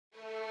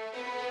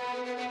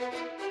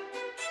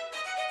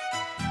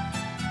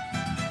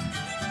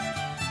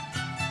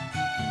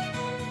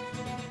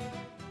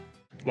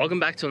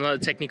Welcome back to another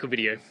technical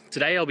video.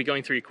 Today I'll be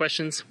going through your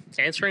questions,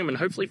 answering them, and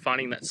hopefully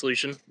finding that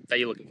solution that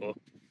you're looking for.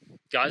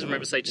 Guys,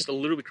 remember to stay just a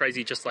little bit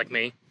crazy just like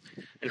me,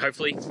 and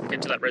hopefully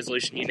get to that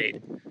resolution you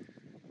need.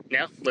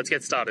 Now, let's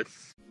get started.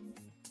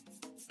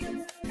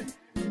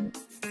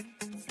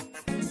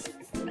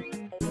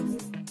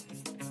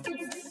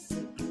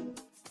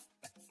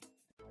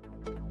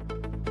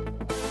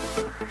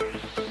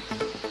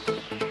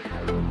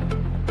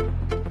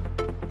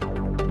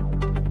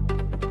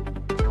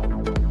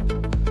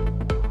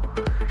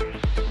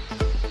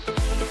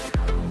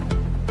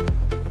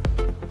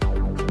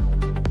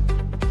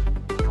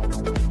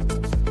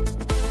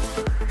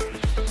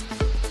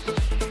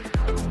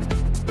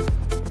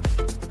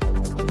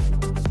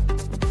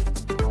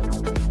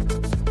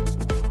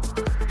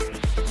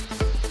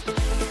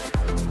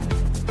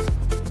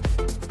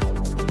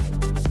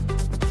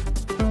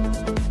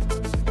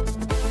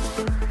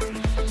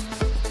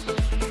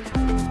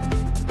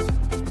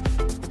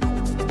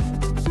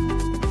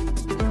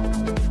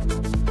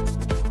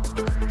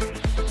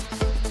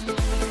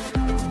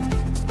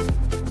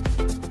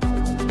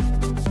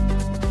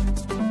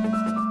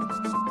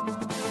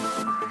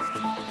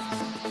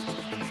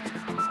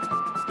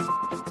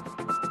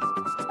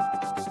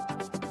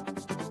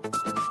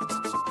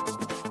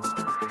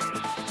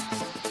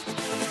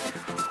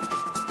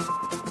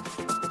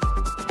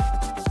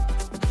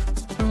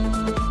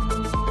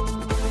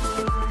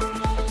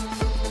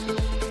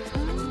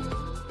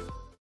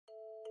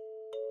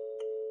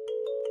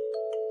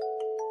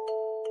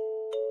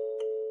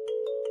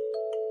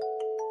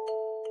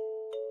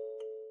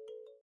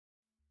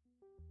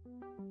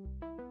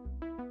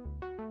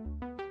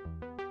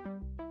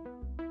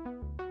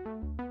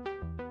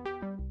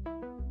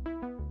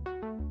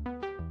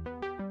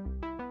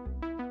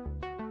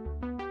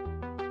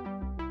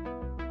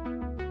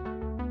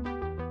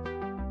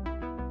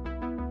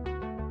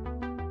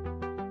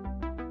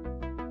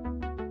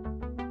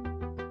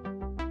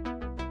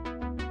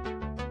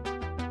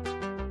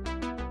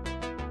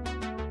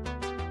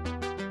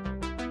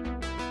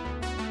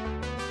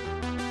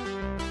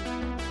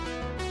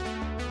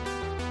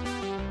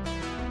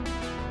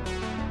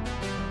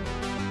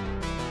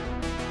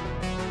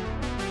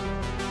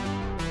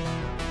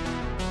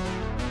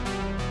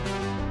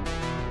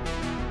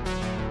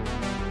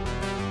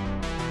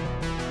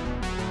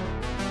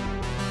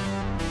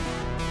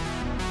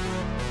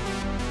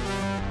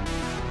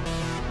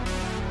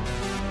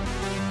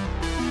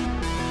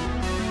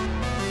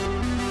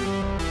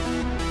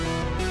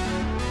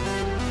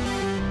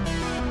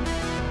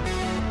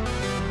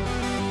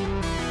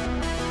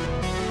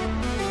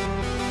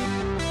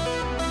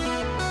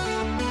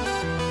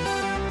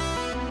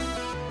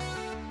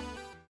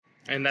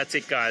 And that's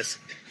it, guys.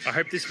 I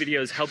hope this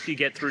video has helped you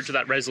get through to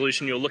that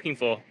resolution you're looking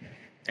for.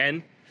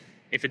 And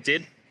if it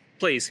did,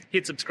 please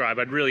hit subscribe.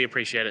 I'd really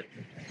appreciate it.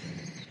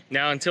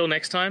 Now, until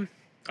next time,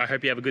 I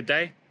hope you have a good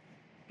day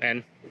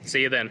and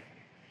see you then.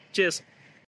 Cheers.